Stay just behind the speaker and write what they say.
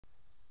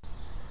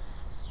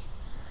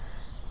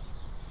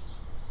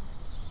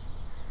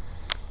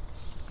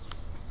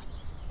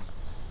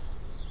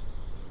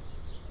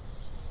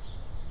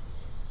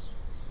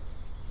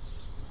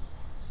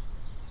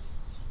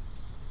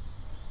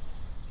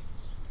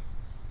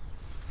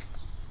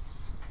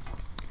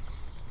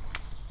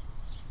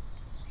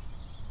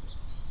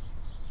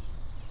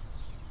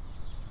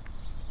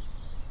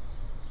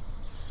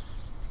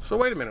So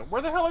wait a minute,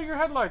 where the hell are your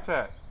headlights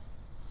at?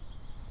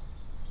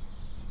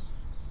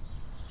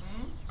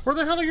 Where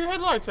the hell are your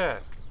headlights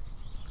at?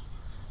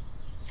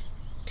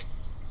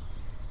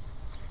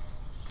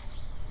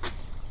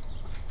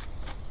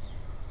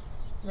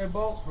 They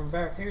bolt from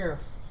back here.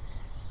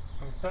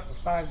 I'm setting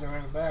the sides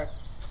around the back.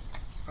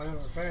 I never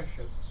finished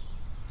it.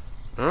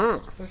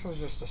 This was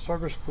just a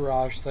service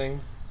garage thing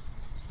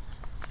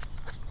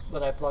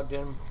that I plugged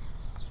in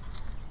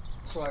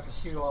so I could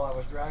see it while I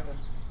was driving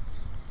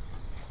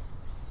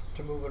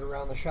to move it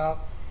around the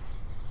shop.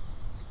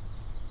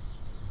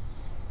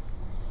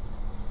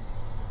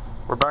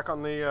 We're back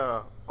on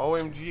the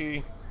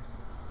OMG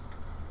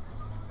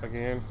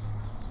again.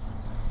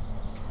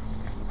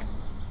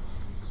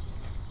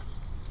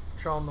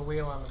 Show them the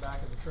wheel on the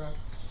back of the truck.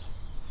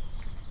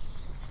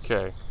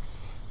 Okay,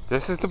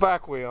 this is the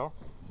back wheel.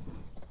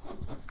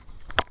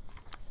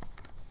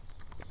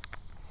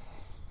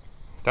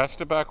 That's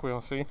the back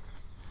wheel, see?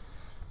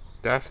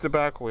 That's the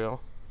back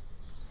wheel.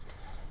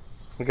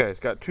 Okay,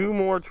 it's got 2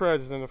 more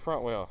treads than the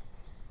front wheel.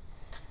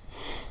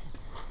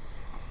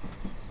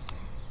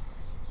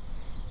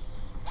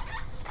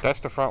 That's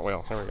the front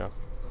wheel. There we go.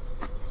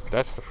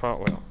 That's the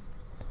front wheel.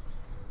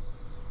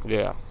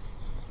 Yeah.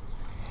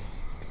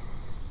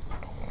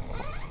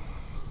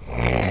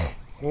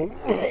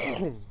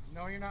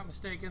 No, you're not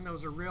mistaken.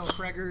 Those are real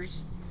Craigers.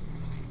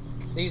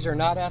 These are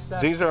not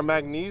SF. These are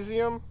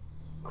magnesium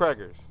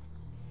Craigers.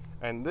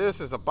 And this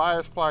is a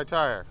bias ply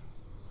tire.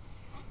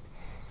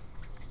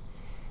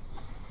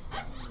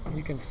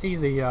 You can see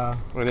the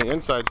And the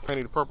inside's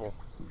painted purple.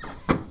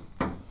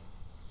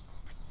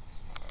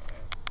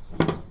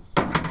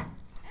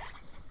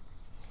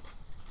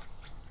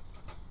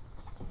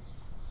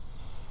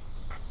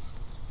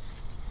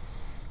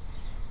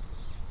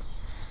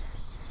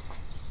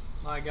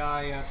 my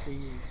guy at the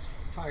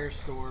tire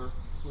store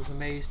was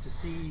amazed to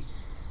see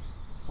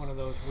one of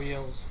those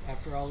wheels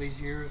after all these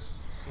years,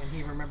 and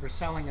he remembers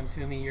selling them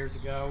to me years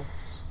ago,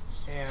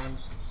 and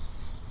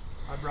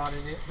I brought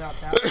it about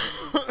that way.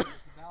 The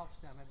valve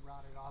stem had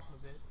rotted off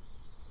of it,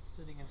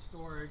 sitting in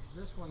storage.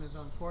 This one is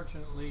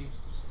unfortunately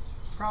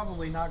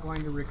probably not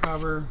going to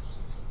recover.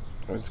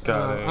 It's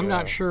got I'm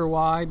not sure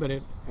why, but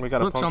it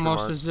looks almost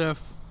mark. as if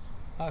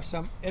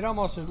it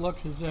almost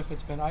looks as if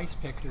it's been ice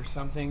picked or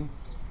something,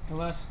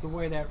 unless the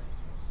way that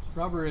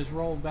rubber is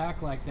rolled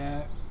back like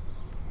that.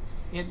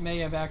 It may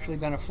have actually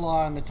been a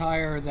flaw in the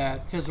tire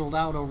that fizzled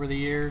out over the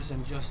years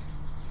and just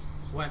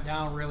went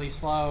down really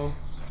slow.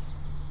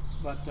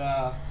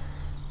 But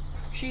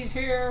she's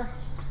here.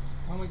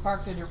 When we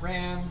parked it, it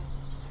ran.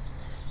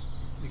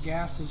 The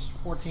gas is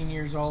 14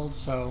 years old,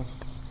 so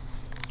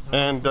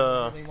and they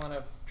want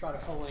to try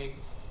to pull a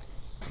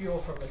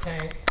fuel from the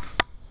tank.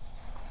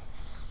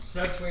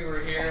 Since we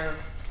were here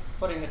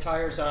putting the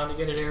tires on to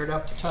get it aired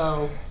up to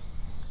tow,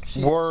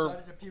 she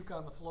decided to puke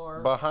on the floor.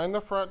 Behind the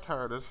front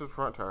tire, this is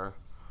front tire.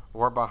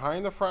 We're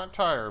behind the front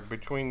tire,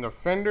 between the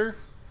fender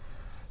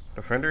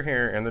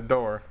here, and the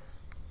door.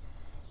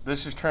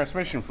 This is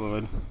transmission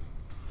fluid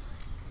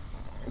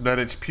that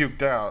it's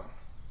puked out.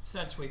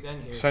 Since we've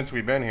been here. Since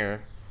we've been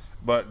here.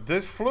 But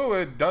this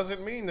fluid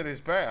doesn't mean that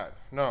it's bad.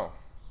 No.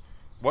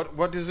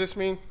 What does this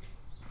mean?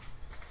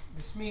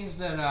 This means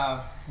that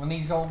when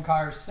these old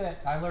cars sit,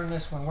 I learned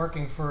this when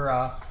working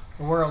for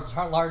the world's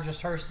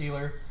largest hearse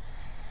dealer.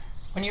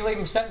 When you leave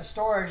them set in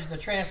storage, the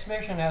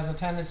transmission has a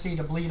tendency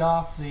to bleed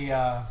off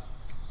the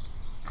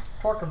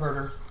torque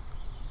converter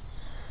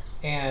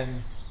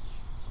and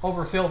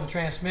overfill the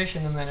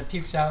transmission, and then it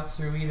pukes out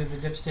through either the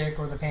dipstick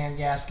or the pan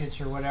gaskets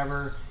or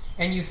whatever.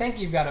 And you think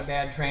you've got a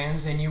bad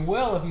trans, and you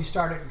will if you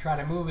start it and try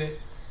to move it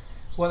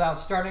without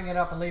starting it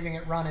up and leaving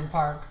it run in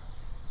park.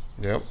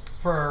 Yep.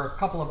 For a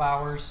couple of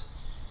hours,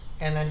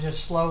 and then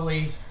just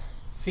slowly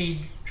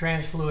feed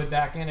trans fluid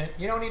back in it.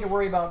 You don't need to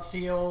worry about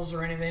seals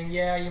or anything.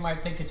 Yeah, you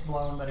might think it's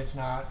blown, but it's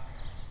not.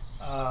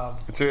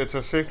 It's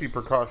a safety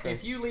precaution.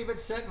 If you leave it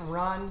sit and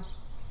run,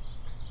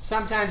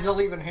 sometimes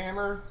they'll even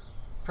hammer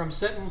from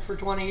sitting for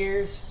 20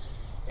 years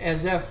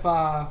as if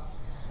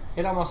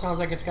it almost sounds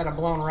like it's got a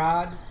blown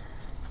rod.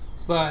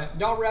 But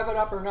don't rev it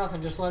up or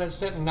nothing, just let it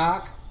sit and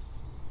knock,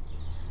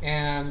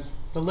 and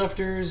the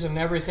lifters and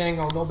everything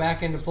will go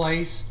back into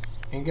place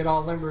and get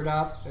all limbered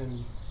up,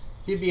 and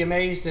you'd be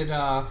amazed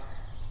at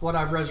what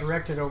I've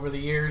resurrected over the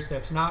years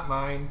that's not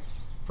mine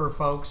for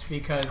folks,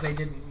 because they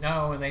didn't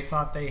know and they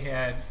thought they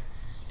had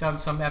done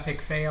some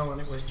epic fail, and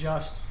it was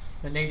just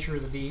the nature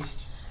of the beast.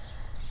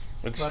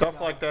 It's stuff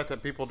like that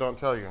that people don't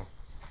tell you.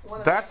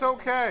 That's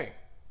okay.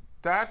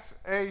 That's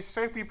a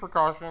safety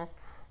precaution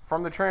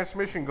from the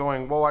transmission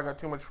going, whoa, I got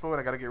too much fluid,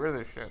 I got to get rid of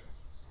this shit.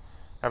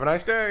 Have a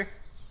nice day.